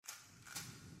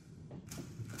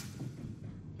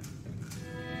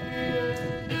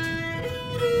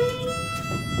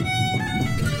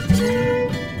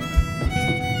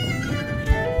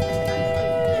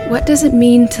What does it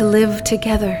mean to live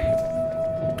together?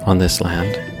 On this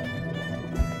land.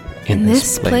 In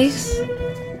this place?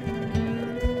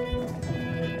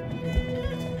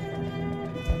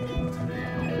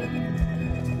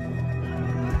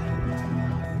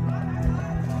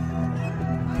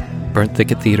 Burnt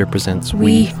Thicket Theatre presents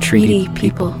We Treaty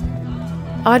People.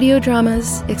 Audio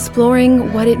dramas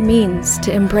exploring what it means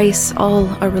to embrace all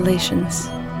our relations.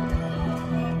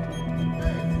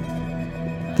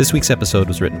 This week's episode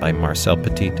was written by Marcel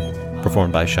Petit,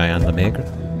 performed by Cheyenne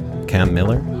Lemaigre, Cam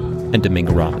Miller, and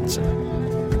Domingo Robinson.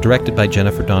 Directed by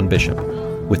Jennifer Dawn Bishop,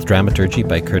 with dramaturgy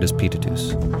by Curtis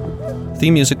Pitatus.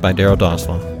 Theme music by Daryl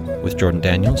Doswell, with Jordan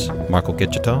Daniels, Marco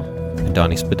Gitchita, and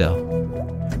Donnie Spadell.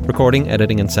 Recording,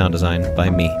 editing, and sound design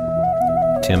by me,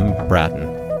 Tim Bratton.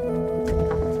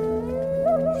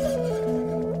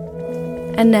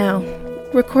 And now,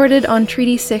 recorded on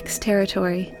Treaty 6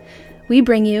 territory, we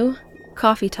bring you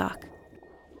Coffee Talk.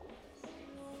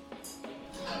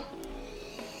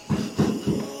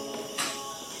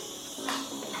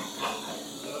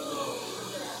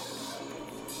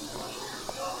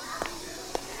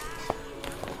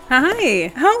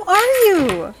 Hi, how are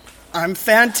you? I'm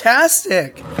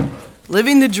fantastic.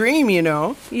 Living the dream, you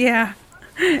know. Yeah,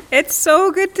 it's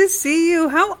so good to see you.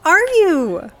 How are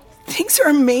you? Things are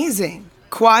amazing.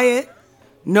 Quiet.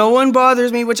 No one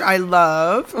bothers me, which I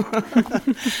love.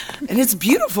 And it's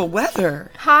beautiful weather.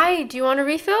 Hi, do you want a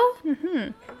refill? Mm-hmm.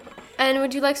 And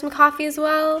would you like some coffee as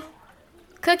well?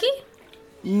 Cookie?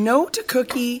 No to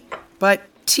cookie, but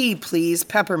tea, please.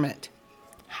 Peppermint.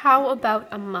 How about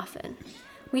a muffin?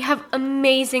 We have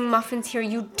amazing muffins here.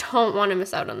 You don't want to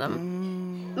miss out on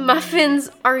them.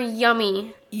 Muffins are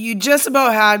yummy. You just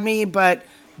about had me, but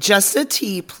just a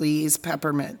tea, please.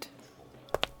 Peppermint.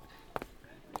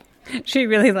 She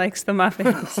really likes the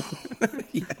muffins.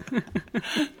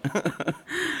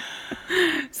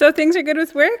 So things are good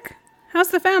with work? How's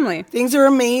the family? Things are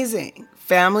amazing.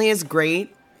 Family is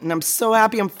great, and I'm so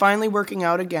happy I'm finally working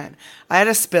out again. I had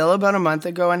a spill about a month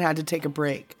ago and had to take a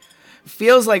break.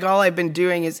 Feels like all I've been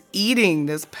doing is eating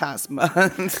this past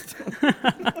month.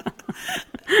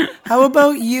 How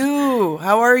about you?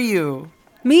 How are you?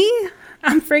 Me?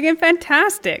 I'm friggin'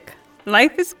 fantastic.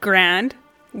 Life is grand,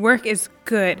 work is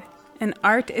good, and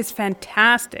art is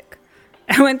fantastic.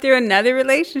 I went through another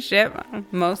relationship,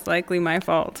 most likely my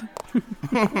fault.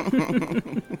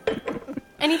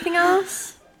 Anything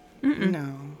else?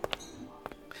 No.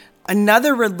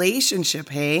 Another relationship,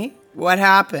 hey? What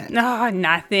happened? Oh,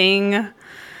 nothing.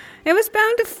 It was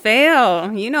bound to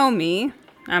fail. You know me.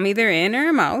 I'm either in or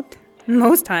I'm out.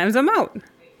 Most times I'm out.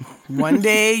 One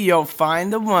day you'll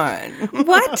find the one.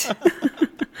 What?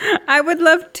 I would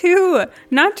love two,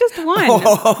 not just one.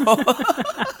 Oh.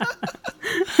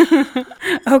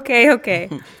 Okay.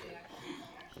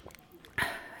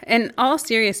 In all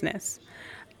seriousness,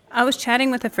 I was chatting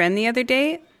with a friend the other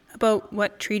day about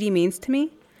what treaty means to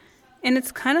me, and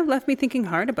it's kind of left me thinking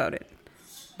hard about it.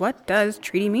 What does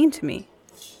treaty mean to me?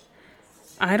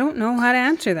 I don't know how to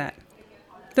answer that.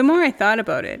 The more I thought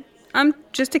about it, I'm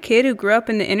just a kid who grew up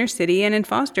in the inner city and in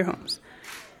foster homes.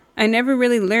 I never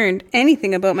really learned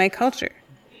anything about my culture.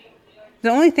 The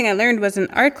only thing I learned was an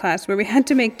art class where we had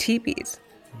to make teepees.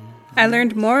 I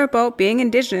learned more about being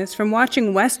Indigenous from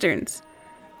watching Westerns.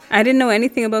 I didn't know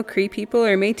anything about Cree people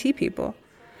or Métis people.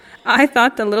 I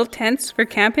thought the little tents for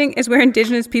camping is where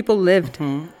Indigenous people lived.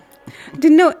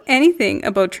 Didn't know anything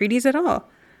about treaties at all.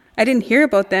 I didn't hear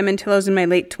about them until I was in my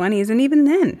late 20s, and even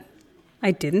then,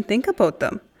 I didn't think about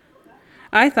them.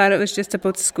 I thought it was just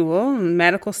about school and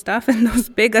medical stuff and those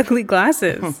big ugly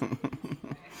glasses.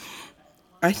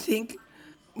 I think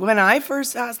when I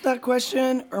first asked that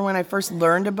question, or when I first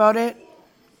learned about it,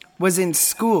 was in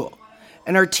school.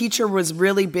 And our teacher was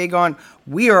really big on,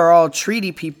 we are all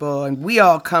treaty people and we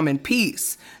all come in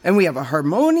peace. And we have a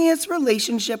harmonious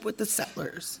relationship with the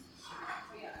settlers.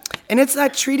 And it's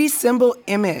that treaty symbol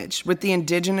image with the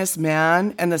Indigenous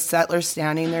man and the settler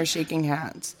standing there shaking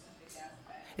hands.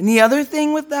 And the other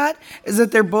thing with that is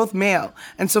that they're both male.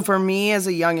 And so for me as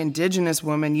a young Indigenous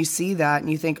woman, you see that and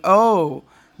you think, oh,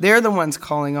 they're the ones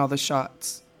calling all the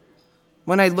shots.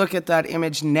 When I look at that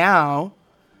image now,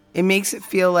 it makes it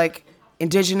feel like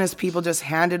Indigenous people just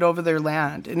handed over their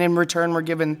land. And in return, we're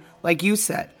given, like you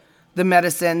said, the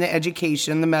medicine, the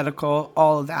education, the medical,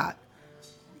 all of that.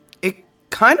 It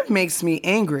kind of makes me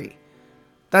angry.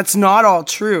 That's not all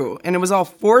true. And it was all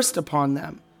forced upon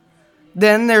them.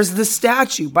 Then there's the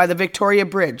statue by the Victoria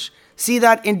Bridge. See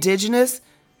that Indigenous?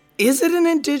 Is it an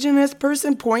Indigenous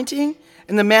person pointing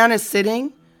and the man is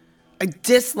sitting? I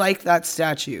dislike that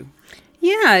statue.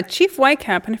 Yeah, Chief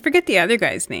Whitecap, and I forget the other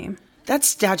guy's name. That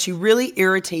statue really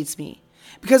irritates me.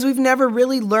 because we've never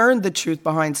really learned the truth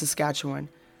behind Saskatchewan.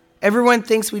 Everyone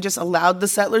thinks we just allowed the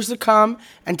settlers to come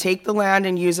and take the land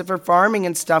and use it for farming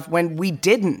and stuff when we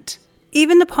didn't.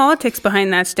 Even the politics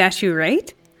behind that statue,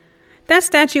 right? That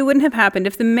statue wouldn't have happened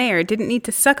if the mayor didn't need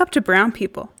to suck up to brown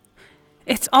people.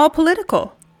 It's all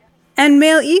political. And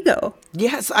male ego.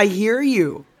 Yes, I hear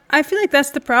you. I feel like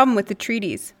that's the problem with the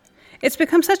treaties. It's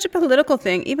become such a political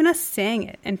thing, even us saying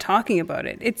it and talking about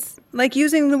it. It's like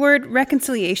using the word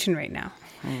reconciliation right now.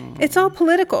 It's all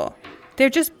political. They're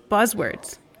just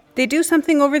buzzwords. They do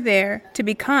something over there to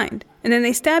be kind, and then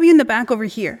they stab you in the back over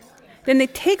here. Then they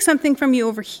take something from you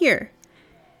over here.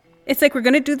 It's like, we're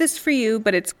going to do this for you,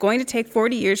 but it's going to take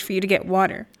 40 years for you to get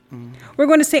water. We're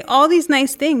going to say all these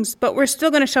nice things, but we're still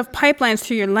going to shove pipelines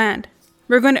through your land.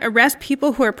 We're going to arrest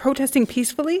people who are protesting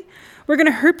peacefully. We're going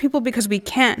to hurt people because we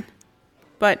can.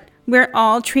 But we're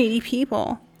all treaty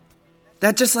people.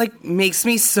 That just makes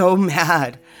me so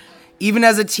mad. Even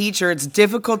as a teacher, it's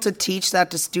difficult to teach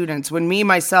that to students when me,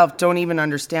 myself, don't even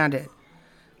understand it.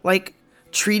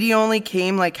 Treaty only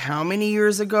came how many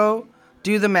years ago?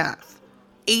 Do the math.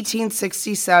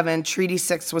 1867, Treaty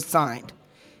 6 was signed.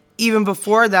 Even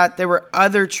before that, there were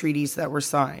other treaties that were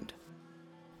signed.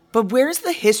 But where's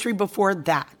the history before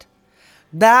that?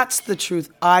 That's the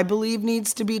truth I believe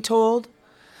needs to be told,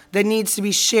 that needs to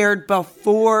be shared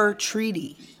before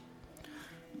treaty.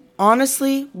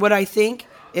 Honestly, what I think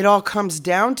it all comes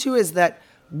down to is that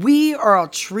we are all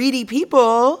treaty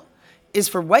people is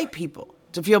for white people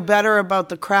to feel better about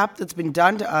the crap that's been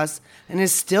done to us and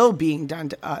is still being done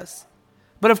to us.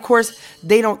 But of course,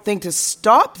 they don't think to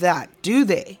stop that, do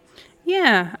they?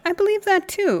 Yeah, I believe that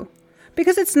too.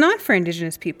 Because it's not for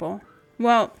Indigenous people.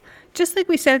 Well, just like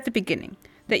we said at the beginning,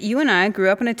 that you and I grew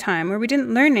up in a time where we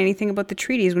didn't learn anything about the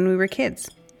treaties when we were kids.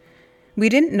 We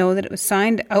didn't know that it was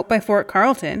signed out by Fort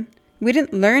Carleton. We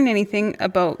didn't learn anything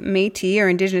about Métis or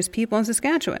Indigenous people in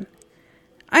Saskatchewan.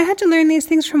 I had to learn these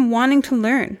things from wanting to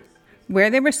learn. Where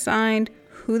they were signed,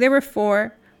 who they were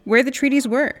for, where the treaties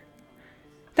were.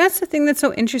 That's the thing that's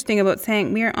so interesting about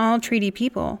saying we are all treaty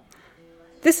people.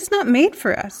 This is not made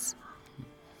for us.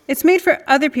 It's made for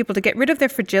other people to get rid of their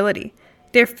fragility,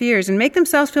 their fears, and make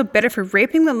themselves feel better for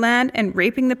raping the land and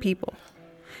raping the people.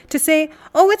 To say,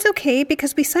 oh, it's okay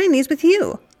because we signed these with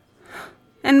you.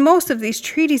 And most of these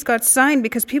treaties got signed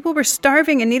because people were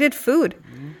starving and needed food.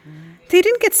 They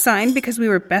didn't get signed because we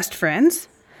were best friends.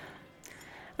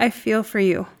 I feel for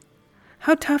you.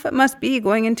 How tough it must be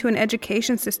going into an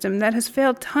education system that has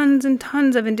failed tons and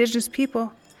tons of Indigenous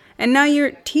people. And now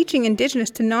you're teaching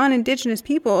Indigenous to non-Indigenous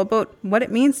people about what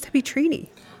it means to be treaty.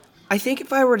 I think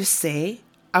if I were to say,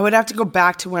 I would have to go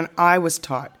back to when I was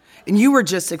taught. And you were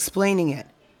just explaining it.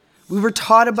 We were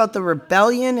taught about the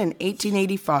rebellion in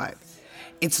 1885.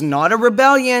 It's not a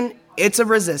rebellion, it's a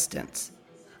resistance.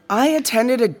 I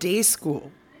attended a day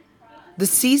school. The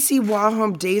C.C.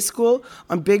 Wahome Day School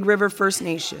on Big River First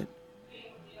Nation.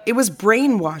 It was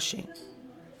brainwashing.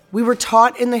 We were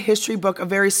taught in the history book a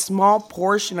very small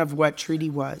portion of what treaty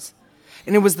was.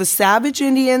 And it was the savage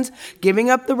Indians giving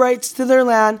up the rights to their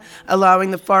land,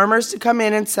 allowing the farmers to come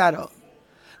in and settle.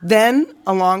 Then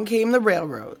along came the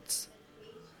railroads.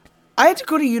 I had to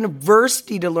go to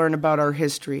university to learn about our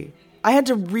history. I had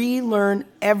to relearn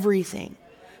everything.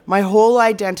 My whole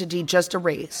identity just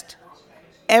erased.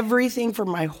 Everything from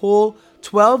my whole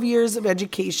 12 years of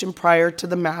education prior to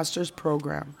the master's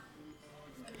program.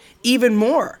 Even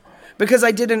more, because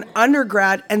I did an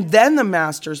undergrad and then the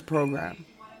master's program.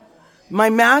 My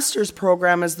master's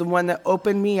program is the one that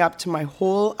opened me up to my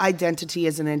whole identity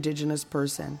as an Indigenous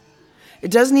person.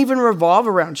 It doesn't even revolve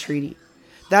around treaty.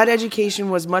 That education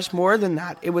was much more than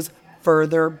that. It was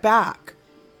further back.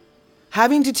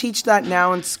 Having to teach that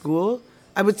now in school,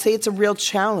 I would say it's a real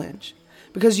challenge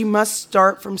because you must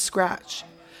start from scratch.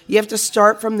 You have to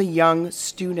start from the young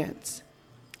students.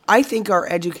 I think our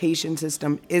education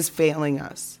system is failing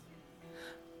us.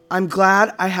 I'm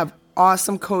glad I have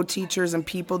awesome co-teachers and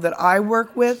people that I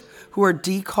work with who are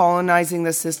decolonizing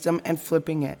the system and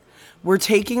flipping it. We're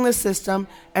taking the system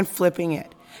and flipping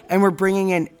it. And we're bringing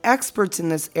in experts in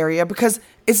this area because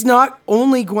it's not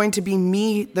only going to be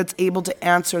me that's able to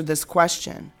answer this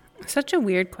question. Such a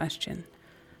weird question.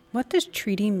 What does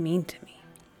treaty mean to me?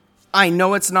 I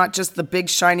know it's not just the big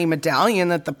shiny medallion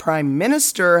that the Prime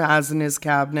Minister has in his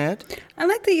cabinet. I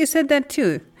like that you said that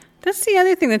too. That's the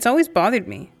other thing that's always bothered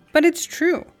me. But it's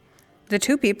true. The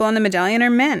two people on the medallion are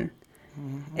men.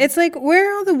 It's like, where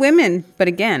are all the women? But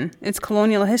again, it's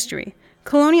colonial history.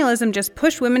 Colonialism just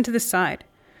pushed women to the side.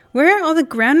 Where are all the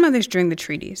grandmothers during the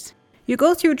treaties? You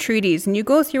go through treaties and you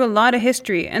go through a lot of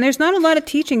history, and there's not a lot of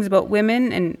teachings about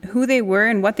women and who they were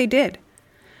and what they did.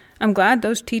 I'm glad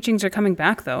those teachings are coming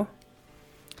back, though.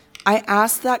 I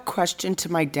asked that question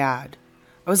to my dad.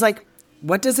 I was like,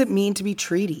 what does it mean to be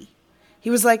treaty? He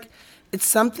was like, it's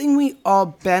something we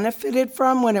all benefited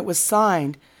from when it was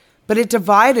signed, but it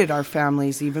divided our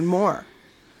families even more.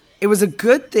 It was a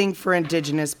good thing for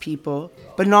Indigenous people,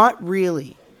 but not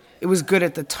really. It was good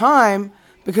at the time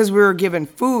because we were given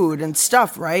food and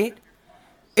stuff, right?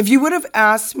 If you would have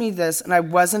asked me this and I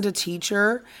wasn't a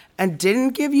teacher and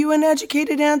didn't give you an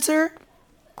educated answer,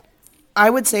 I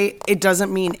would say it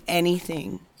doesn't mean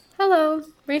anything. Hello.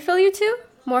 Refill you too?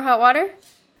 More hot water?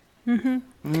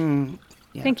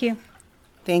 Yeah. Thank you.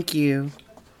 Thank you.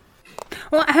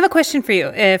 Well, I have a question for you,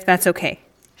 if that's okay.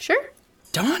 Sure.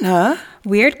 Donna?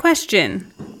 Weird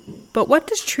question, but what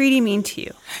does treaty mean to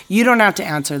you? You don't have to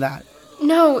answer that.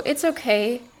 No, it's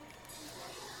okay.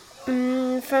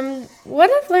 From what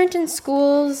I've learned in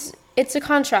schools, it's a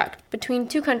contract between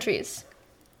two countries.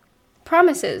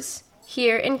 Promises.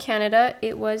 Here in Canada,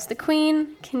 it was the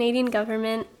Queen, Canadian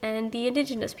government, and the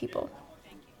Indigenous people.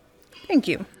 Thank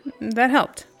you. That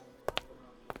helped.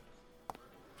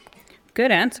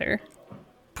 Good answer.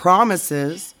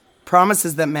 Promises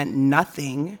that meant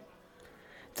nothing.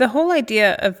 The whole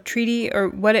idea of treaty or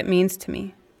what it means to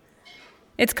me.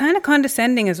 It's kind of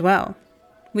condescending as well.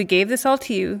 We gave this all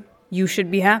to you. You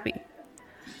should be happy.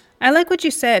 I like what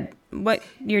you said. What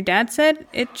your dad said,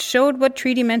 it showed what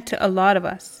treaty meant to a lot of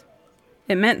us.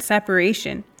 It meant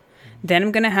separation. Then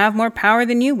I'm going to have more power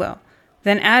than you will.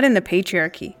 Then add in the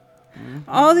patriarchy.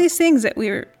 All these things that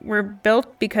were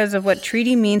built because of what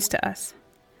treaty means to us.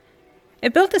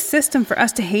 It built a system for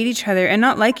us to hate each other and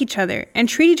not like each other and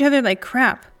treat each other like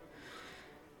crap.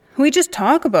 We just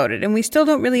talk about it and we still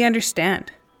don't really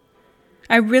understand.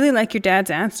 I really like your dad's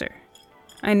answer.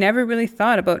 I never really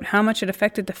thought about how much it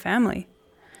affected the family.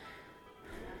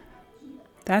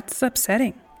 That's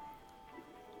upsetting.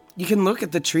 You can look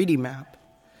at the treaty map.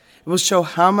 It will show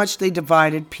how much they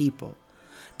divided people.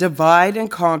 Divide and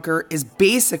conquer is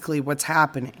basically what's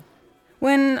happening.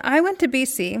 When I went to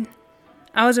BC,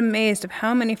 I was amazed of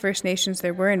how many First Nations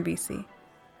there were in BC.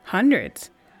 Hundreds.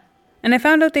 And I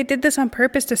found out they did this on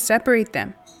purpose to separate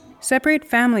them. Separate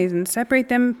families and separate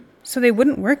them so they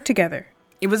wouldn't work together.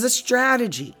 It was a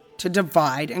strategy to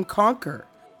divide and conquer.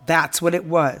 That's what it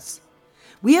was.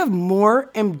 We have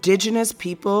more Indigenous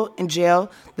people in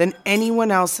jail than anyone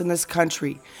else in this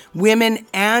country, women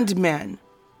and men.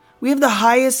 We have the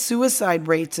highest suicide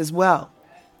rates as well.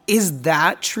 Is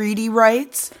that treaty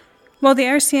rights? While the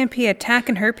RCMP attack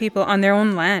and hurt people on their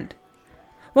own land.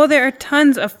 While there are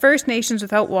tons of First Nations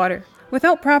without water,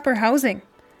 without proper housing.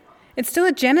 It's still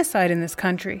a genocide in this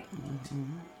country.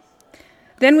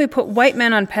 Then we put white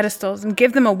men on pedestals and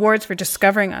give them awards for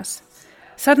discovering us,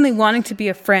 suddenly wanting to be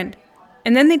a friend.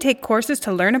 And then they take courses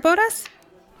to learn about us?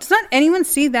 Does not anyone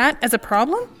see that as a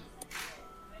problem?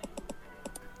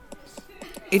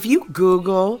 If you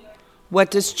Google,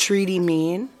 what does treaty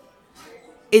mean?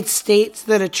 It states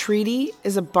that a treaty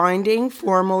is a binding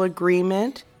formal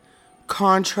agreement,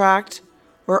 contract,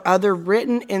 or other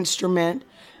written instrument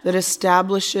that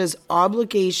establishes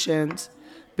obligations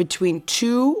between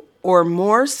two or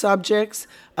more subjects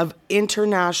of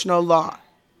international law.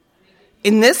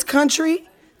 In this country,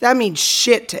 that means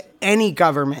shit to any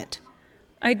government.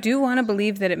 I do want to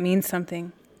believe that it means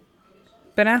something.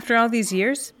 But after all these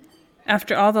years,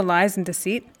 after all the lies and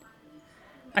deceit,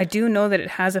 I do know that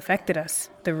it has affected us,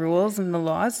 the rules and the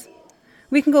laws.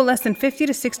 We can go less than 50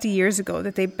 to 60 years ago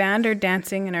that they banned our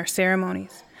dancing and our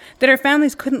ceremonies, that our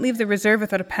families couldn't leave the reserve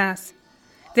without a pass.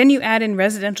 Then you add in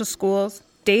residential schools,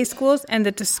 day schools, and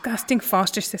the disgusting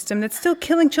foster system that's still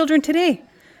killing children today.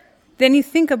 Then you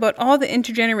think about all the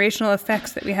intergenerational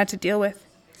effects that we had to deal with.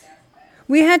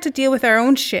 We had to deal with our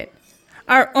own shit,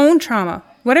 our own trauma,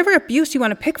 whatever abuse you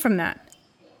want to pick from that.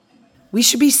 We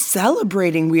should be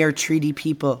celebrating we are treaty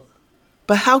people.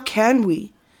 But how can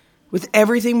we, with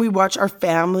everything we watch our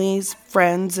families,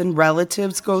 friends, and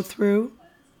relatives go through?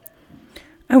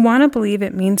 I want to believe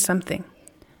it means something.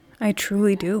 I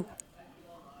truly do.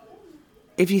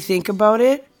 If you think about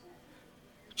it,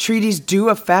 treaties do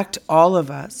affect all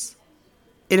of us.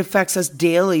 It affects us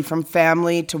daily from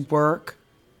family to work.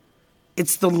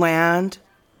 It's the land,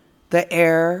 the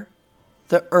air,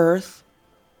 the earth,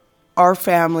 our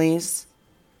families,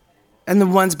 and the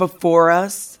ones before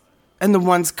us, and the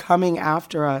ones coming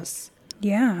after us.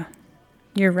 Yeah,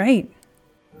 you're right.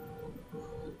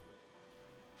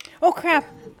 Oh crap,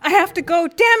 I have to go.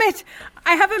 Damn it!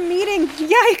 I have a meeting.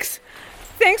 Yikes!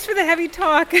 Thanks for the heavy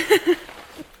talk.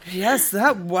 Yes,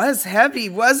 that was heavy,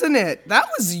 wasn't it? That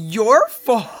was your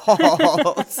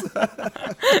fault.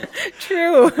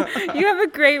 True. You have a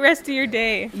great rest of your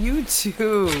day. You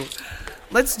too.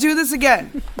 Let's do this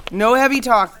again. No heavy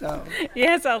talk, though.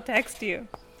 Yes, I'll text you.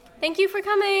 Thank you for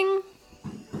coming.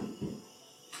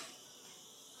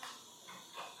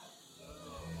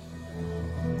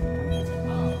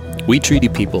 We Treaty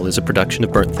People is a production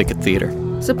of Burnt Thicket Theatre.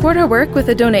 Support our work with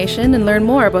a donation and learn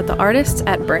more about the artists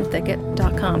at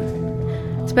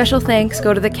burnthicket.com. Special thanks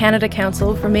go to the Canada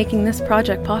Council for making this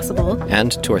project possible.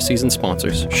 And to our season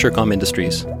sponsors, Shercom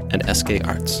Industries and SK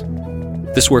Arts.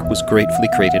 This work was gratefully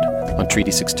created on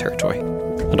Treaty 6 territory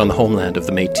and on the homeland of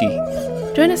the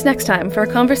Métis. Join us next time for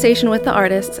a conversation with the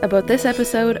artists about this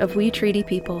episode of We Treaty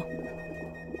People.